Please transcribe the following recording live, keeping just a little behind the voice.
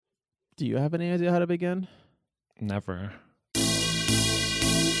Do you have any idea how to begin? Never.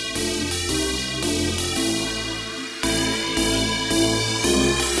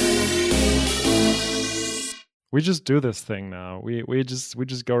 We just do this thing now. We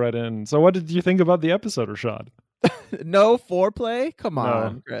just go right in. So what did you think about the episode, Rashad? No foreplay? Come No.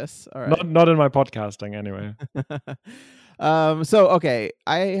 on, Chris. All right. Not in my podcasting anyway. So okay,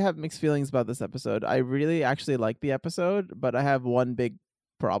 I have mixed feelings about this episode. I really actually like the episode, but I have one big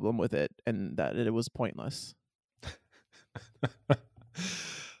problem with it, and that it was pointless.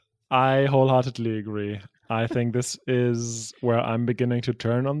 I wholeheartedly agree. I think this is where I'm beginning to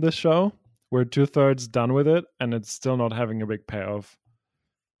turn on this show. We're 2/3 done with it, and it's still not having a big payoff.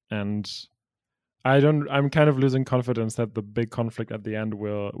 And I'm kind of losing confidence that the big conflict at the end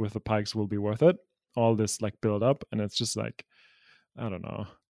with the Pikes will be worth it. All this like build up, and it's just like, I don't know.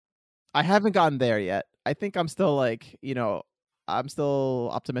 I haven't gotten there yet. I think I'm still I'm still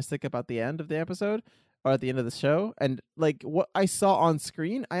optimistic about the end of the episode or at the end of the show. And like what I saw on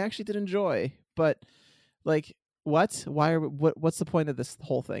screen, I actually did enjoy. But like, what's the point of this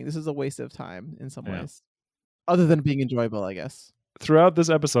whole thing? This is a waste of time in some ways, other than being enjoyable, I guess. Throughout this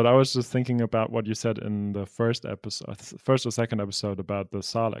episode, I was just thinking about what you said in the first or second episode about the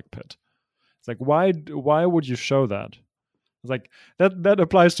Sarlacc pit. It's like, why would you show that? It's like that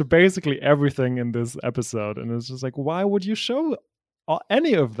applies to basically everything in this episode, and it's just like, why would you show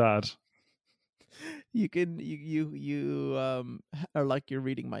any of that? You can you are like you're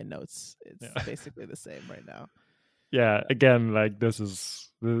reading my notes. It's basically the same right now. Yeah, again, like this is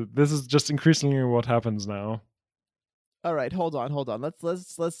just increasingly what happens now. All right, hold on.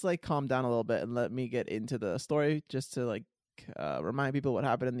 Let's like calm down a little bit and let me get into the story just to like remind people what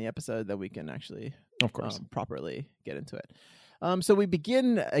happened in the episode, that we can actually, of course, properly get into it. So we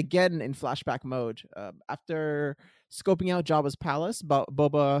begin again in flashback mode. After scoping out Jabba's palace,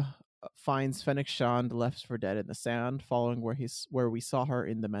 Boba finds Fennec Shand left for dead in the sand, following where we saw her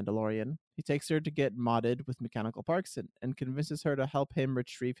in The Mandalorian. He takes her to get modded with mechanical parts and convinces her to help him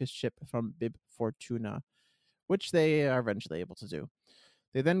retrieve his ship from Bib Fortuna, which they are eventually able to do.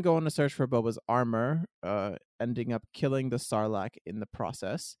 They then go on a search for Boba's armor, ending up killing the Sarlacc in the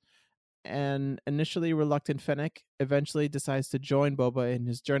process. And initially reluctant Fennec eventually decides to join Boba in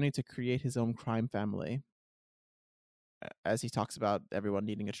his journey to create his own crime family, as he talks about everyone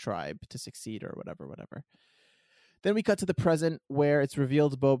needing a tribe to succeed or whatever. Then we cut to the present, where it's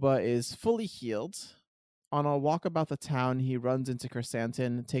revealed Boba is fully healed. On a walk about the town, he runs into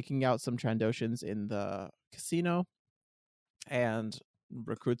Chrysanthemum, taking out some Trandoshans in the casino, and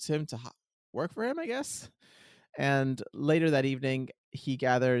recruits him to work for him, I guess. And later that evening, he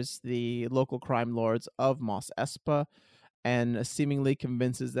gathers the local crime lords of Mos Espa and seemingly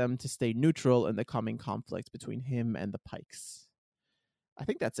convinces them to stay neutral in the coming conflict between him and the Pikes. I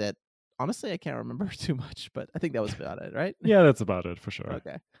think that's it. Honestly, I can't remember too much, but I think that was about it, right? Yeah, that's about it for sure.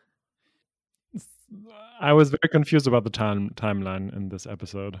 Okay. I was very confused about the timeline in this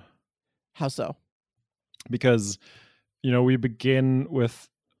episode. How so? Because, we begin with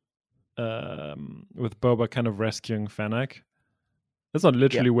Boba kind of rescuing Fennec. That's not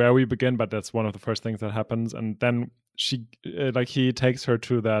literally where we begin, but that's one of the first things that happens. And then he takes her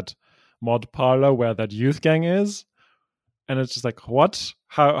to that mod parlor where that youth gang is, and it's just like, what?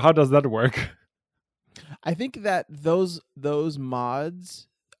 How does that work? I think that those mods,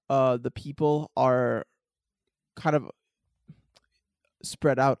 the people are kind of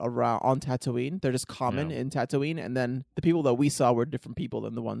spread out around on Tatooine. They're just common in Tatooine, and then the people that we saw were different people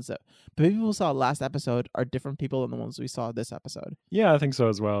than the ones that the people we saw last episode are different people than the ones we saw this episode. Yeah, I think so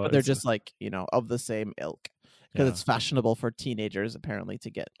as well. But they're just like, of the same ilk, because it's fashionable for teenagers apparently to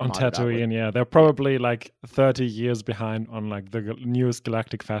get on Tatooine. Yeah, they're probably like 30 years behind on like the newest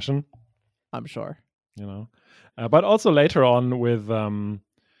galactic fashion, I'm sure. But also later on with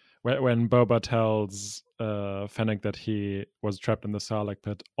when Boba tells Fennec that he was trapped in the Sarlacc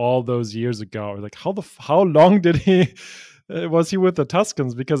pit all those years ago, like how long did he was he with the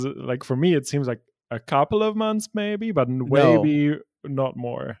Tuskens? Because like for me it seems like a couple of months maybe, but maybe not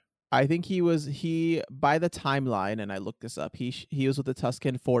more. I think he by the timeline, and I looked this up, he was with the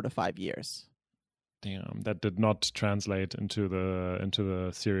Tusken 4 to 5 years. Damn, that did not translate into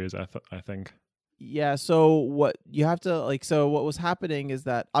the series. I think. Yeah, so what you have to what was happening is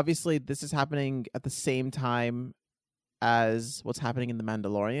that obviously this is happening at the same time as what's happening in The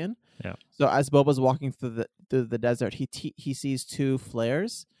Mandalorian. Yeah. So as Boba's walking through the desert, he sees 2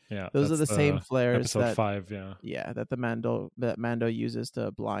 flares. Yeah. Those are the same flares episode 5, yeah. Yeah, that Mando uses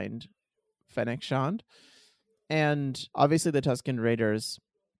to blind Fennec Shand. And obviously the Tusken Raiders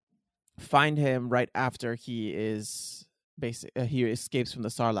find him right after he is he escapes from the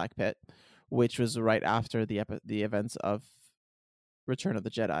Sarlacc pit, which was right after the events of Return of the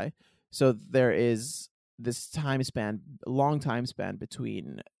Jedi. So there is this long time span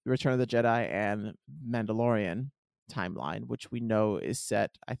between Return of the Jedi and Mandalorian timeline, which we know is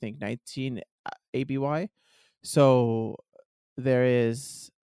set, I think, 19 ABY. So there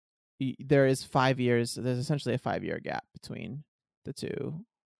is 5 years. There's essentially a 5-year gap between the two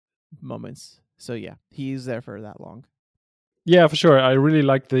moments. So yeah, he's there for that long. Yeah, for sure. I really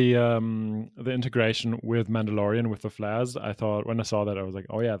like the integration with Mandalorian with the flares. I thought when I saw that, I was like,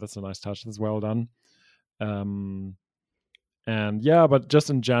 oh yeah, that's a nice touch. That's well done. And yeah, but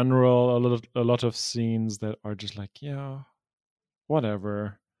just in general, a lot of scenes that are just like, yeah,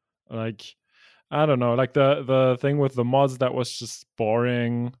 whatever. Like, I don't know, like the thing with the mods, that was just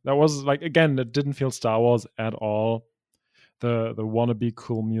boring. That was like, again, it didn't feel Star Wars at all. The wannabe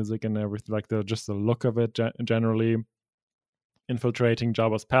cool music and everything, like just the look of it generally. Infiltrating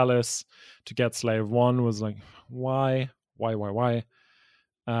Jabba's palace to get Slave One was like, why?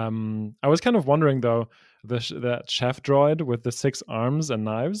 I was kind of wondering though, that chef droid with the 6 arms and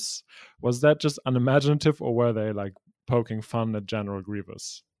knives, was that just unimaginative, or were they like poking fun at General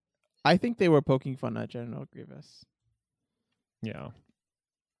Grievous? I think they were poking fun at General Grievous. Yeah,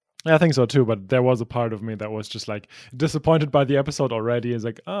 I think so too, but there was a part of me that was just like disappointed by the episode already. It's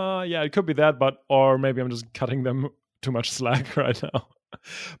like, yeah, it could be that, or maybe I'm just cutting them too much slack right now.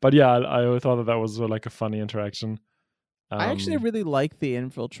 But yeah, I thought that was like a funny interaction. I actually really like the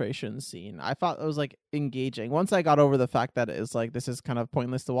infiltration scene. I thought it was like engaging. Once I got over the fact that it was like, this is kind of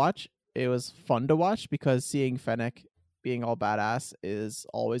pointless to watch, it was fun to watch, because seeing Fennec being all badass is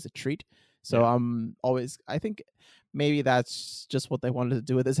always a treat. So I think maybe that's just what they wanted to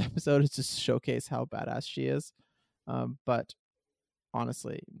do with this episode, is just showcase how badass she is. But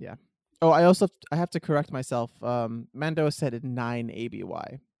honestly, yeah. Oh, I have to correct myself. Mando said it 9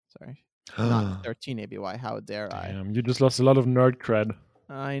 ABY. Sorry. Not 13 ABY. How dare I? Damn, you just lost a lot of nerd cred.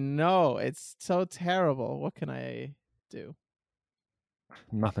 I know. It's so terrible. What can I do?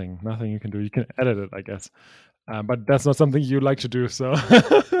 Nothing you can do. You can edit it, I guess. But that's not something you like to do, so.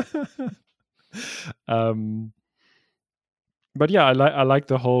 But yeah, I like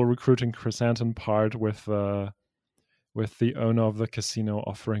the whole recruiting Chrysanthemum part with the owner of the casino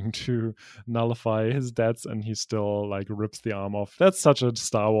offering to nullify his debts, and he still like rips the arm off. That's such a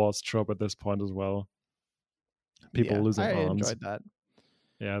Star Wars trope at this point as well. People losing arms. I enjoyed that.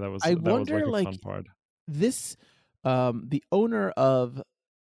 Yeah, that was like a fun part. This, the owner of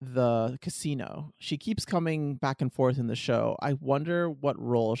the casino, she keeps coming back and forth in the show. I wonder what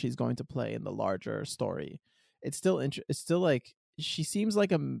role she's going to play in the larger story. It's still like, she seems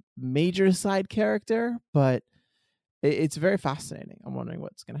like a major side character, but it's very fascinating. I'm wondering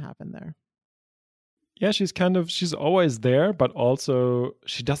what's going to happen there. Yeah, she's always there, but also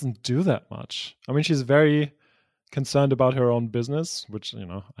she doesn't do that much. I mean, she's very concerned about her own business, which,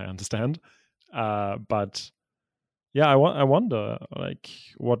 I understand. But yeah, I wonder like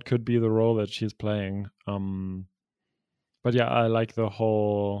what could be the role that she's playing. But yeah, I like the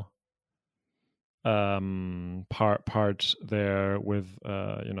whole part there with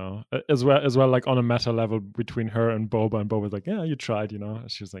as well like on a meta level between her and Boba, and Boba's like, yeah, you tried,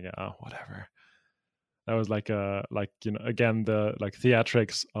 she was like, yeah, whatever. That was like again the like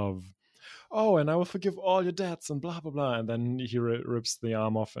theatrics of, oh, and I will forgive all your debts and blah blah blah, and then he rips the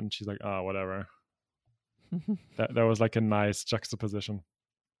arm off and she's like, whatever. that was like a nice juxtaposition.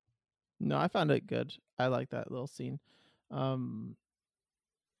 No, I found it good. I like that little scene.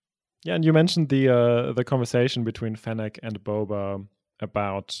 Yeah, and you mentioned the conversation between Fennec and Boba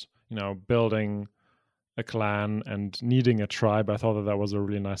about building a clan and needing a tribe. I thought that was a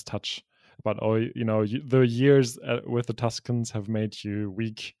really nice touch. But the years with the Tuskens have made you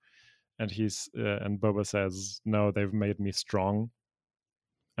weak, and and Boba says, no, they've made me strong,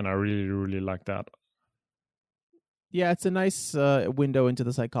 and I really really like that. Yeah, it's a nice window into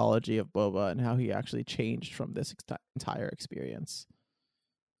the psychology of Boba and how he actually changed from this entire experience.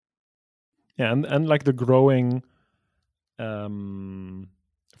 Yeah, and like the growing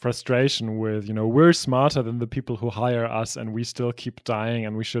frustration with, we're smarter than the people who hire us, and we still keep dying,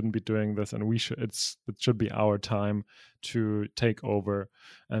 and we shouldn't be doing this, and it should be our time to take over.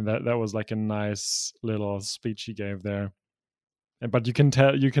 And that was like a nice little speech he gave there. But you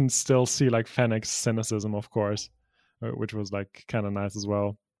can still see like Fennec's cynicism, of course, which was like kind of nice as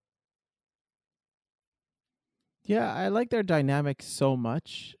well. Yeah, I like their dynamic so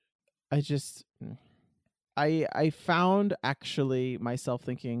much. I found actually myself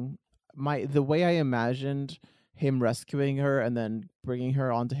thinking, the way I imagined him rescuing her and then bringing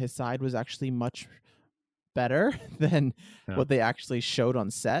her onto his side was actually much better than Yeah. what they actually showed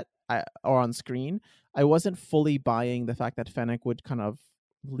on set or on screen. I wasn't fully buying the fact that Fennec would kind of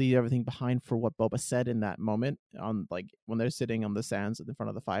leave everything behind for what Boba said in that moment on like when they're sitting on the sands in front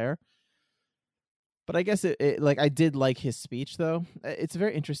of the fire. But I guess it like I did like his speech though. It's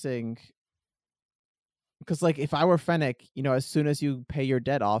very interesting because like if I were Fennec, as soon as you pay your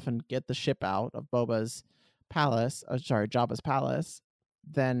debt off and get the ship out of Boba's palace, Jabba's palace,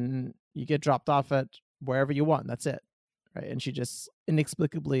 then you get dropped off at wherever you want. That's it, right? And she just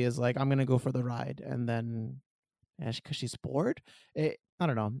inexplicably is like, "I'm gonna go for the ride," and then because she's bored. I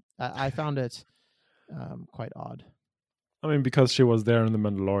don't know. I found it quite odd. I mean, because she was there in The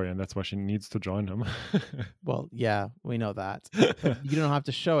Mandalorian, that's why she needs to join him. Well, yeah, we know that. But you don't have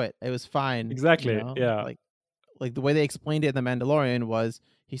to show it. It was fine. Exactly. Yeah. Like the way they explained it in The Mandalorian was,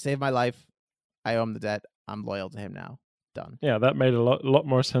 he saved my life. I owe him the debt. I'm loyal to him now. Done. Yeah, that made a lot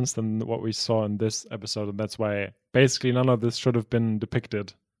more sense than what we saw in this episode, and that's why basically none of this should have been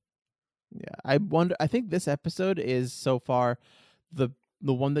depicted. Yeah, I think this episode is so far the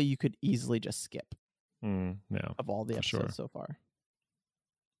one that you could easily just skip. Yeah, of all the episodes so far.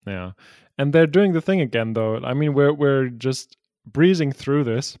 Yeah, and they're doing the thing again, though. I mean, we're just breezing through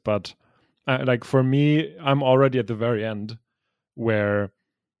this, but like for me, I'm already at the very end, where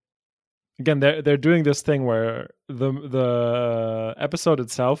again they're doing this thing where the episode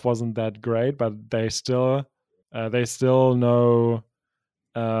itself wasn't that great, but they still know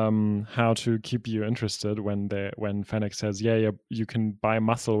how to keep you interested when Fennec says, yeah, you can buy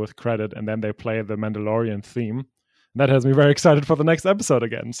muscle with credit, and then they play the Mandalorian theme. That has me very excited for the next episode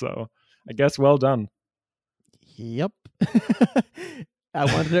again. So I guess well done. Yep. I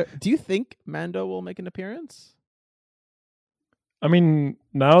wonder, do you think Mando will make an appearance? I mean,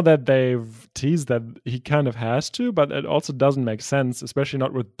 now that they've teased that he kind of has to, but it also doesn't make sense, especially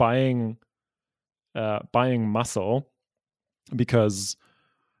not with buying muscle, because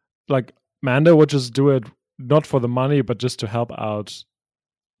like Mando would just do it not for the money, but just to help out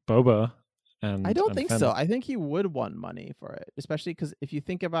Boba. And I don't think Fennec. so. I think he would want money for it, especially because if you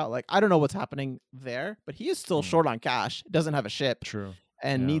think about, like, I don't know what's happening there, but he is still short on cash, doesn't have a ship, true,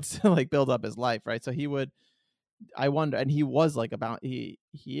 and needs to like build up his life, right? So he would. I wonder, and he was like he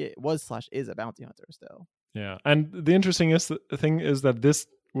was / is a bounty hunter still. Yeah, and the interesting thing is that this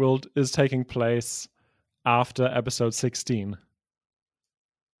world is taking place after episode 16.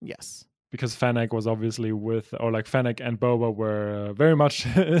 Yes, because Fennec was obviously Fennec and Boba were very much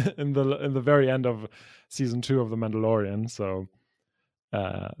in the very end of season 2 of The Mandalorian. So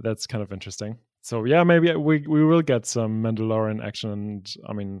that's kind of interesting. So yeah, maybe we will get some Mandalorian action. And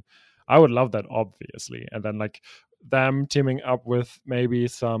I mean, I would love that, obviously. And then like them teaming up with maybe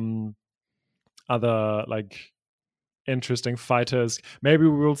some other like interesting fighters. Maybe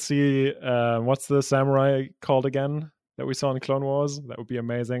we will see what's the samurai called again that we saw in Clone Wars? That would be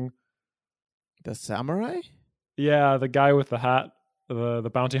amazing. The samurai? Yeah, the guy with the hat,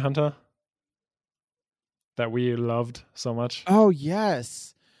 the bounty hunter that we loved so much. Oh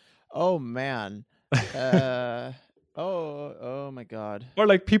yes. Oh man. Oh my god. Or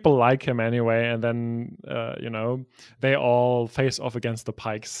like people like him anyway, and then they all face off against the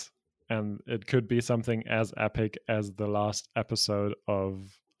Pikes, and it could be something as epic as the last episode of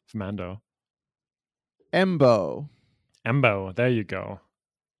Mando. Embo, there you go.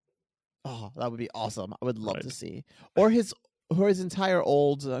 Oh, that would be awesome. I would love to see. Or his entire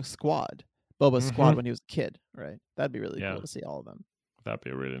old squad. Boba's squad when he was a kid, right? That'd be really cool to see all of them. That'd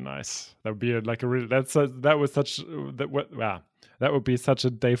be really nice. That would be that would be such a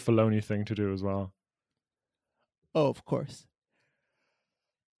Dave Filoni thing to do as well. Oh, of course.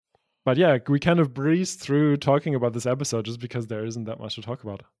 But yeah, we kind of breezed through talking about this episode just because there isn't that much to talk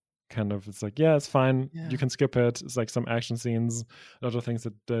about. Kind of, it's like, yeah, it's fine. Yeah. You can skip it. It's like some action scenes, a lot of things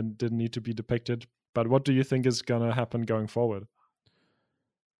that didn't need to be depicted. But what do you think is gonna happen going forward?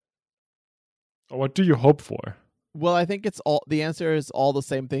 Or what do you hope for? Well, I think the answer is all the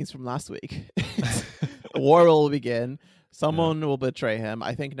same things from last week. War will begin. Someone will betray him.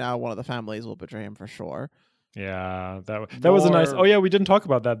 I think now one of the families will betray him for sure. Yeah, that was a nice. Oh yeah, we didn't talk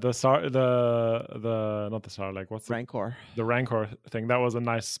about that. The not the Sarlacc. What's Rancor? The Rancor thing. That was a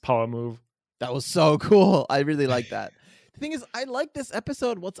nice power move. That was so cool. I really like that. The thing is, I like this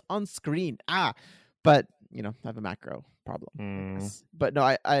episode. What's on screen? But I have a macro problem. But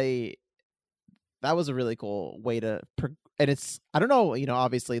no, I that was a really cool way to. And it's, I don't know,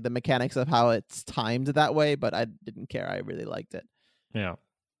 obviously the mechanics of how it's timed that way, but I didn't care. I really liked it. Yeah,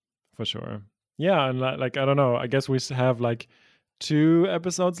 for sure. Yeah, and like I don't know. I guess we have like 2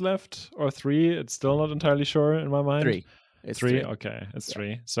 episodes left or 3. It's still not entirely sure in my mind. 3. It's 3? Okay, it's Yeah.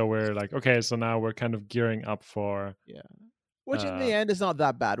 3. So we're like, okay, so now we're kind of gearing up for Which in the end is not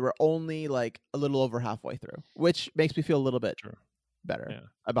that bad. We're only like a little over halfway through, which makes me feel a little bit better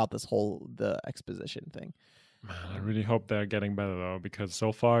about the exposition thing. Man, I really hope they're getting better though, because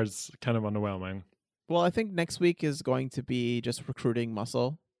so far it's kind of underwhelming. Well, I think next week is going to be just recruiting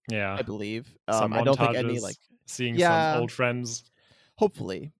muscle. Yeah, I believe. some I don't think any like seeing some old friends.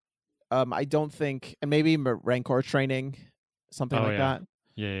 Hopefully, I don't think, and maybe Rancor training, something like that.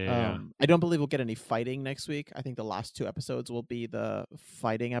 Yeah. I don't believe we'll get any fighting next week. I think the last 2 episodes will be the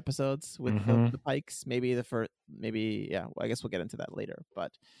fighting episodes with the Pikes. Maybe the first, I guess we'll get into that later.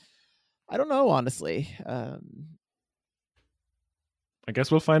 But I don't know, honestly. I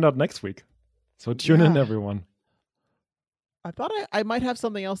guess we'll find out next week. So tune in, everyone. I thought I might have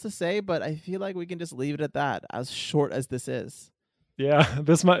something else to say, but I feel like we can just leave it at that, as short as this is. Yeah,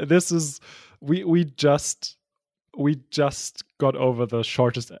 this is we just got over the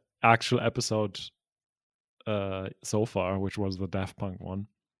shortest actual episode so far, which was the Daft Punk one.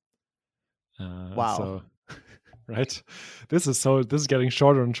 Wow. So, right? This is getting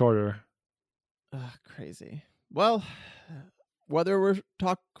shorter and shorter. Crazy. Well, whether we're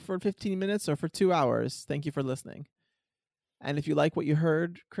talk for 15 minutes or for 2 hours, thank you for listening. And if you like what you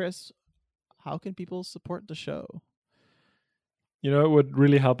heard, Chris, how can people support the show? You know, it would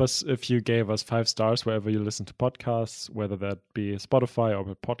really help us if you gave us 5 stars wherever you listen to podcasts, whether that be Spotify or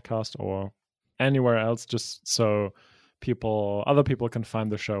a podcast or anywhere else, just so other people can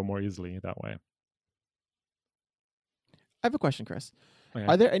find the show more easily that way. I have a question, Chris. Okay.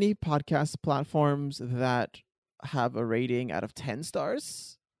 Are there any podcast platforms that have a rating out of 10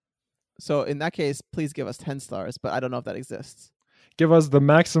 stars? So in that case, please give us 10 stars, but I don't know if that exists. Give us the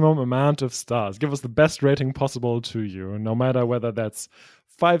maximum amount of stars. Give us the best rating possible to you, no matter whether that's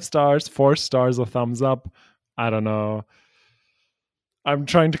 5 stars, 4 stars, or thumbs up. I don't know. I'm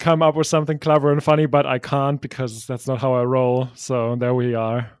trying to come up with something clever and funny, but I can't because that's not how I roll. So there we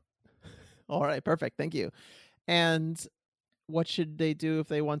are. All right, perfect. Thank you. And what should they do if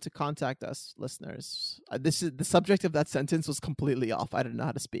they want to contact us, listeners? This is the subject of that sentence was completely off. I didn't know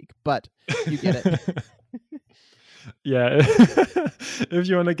how to speak, but you get it. Yeah. If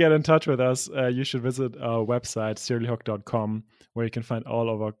you want to get in touch with us, you should visit our website, seriallyhooked.com, where you can find all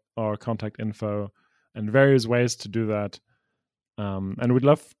of our contact info and various ways to do that. And we'd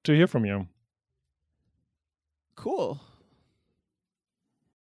love to hear from you. Cool.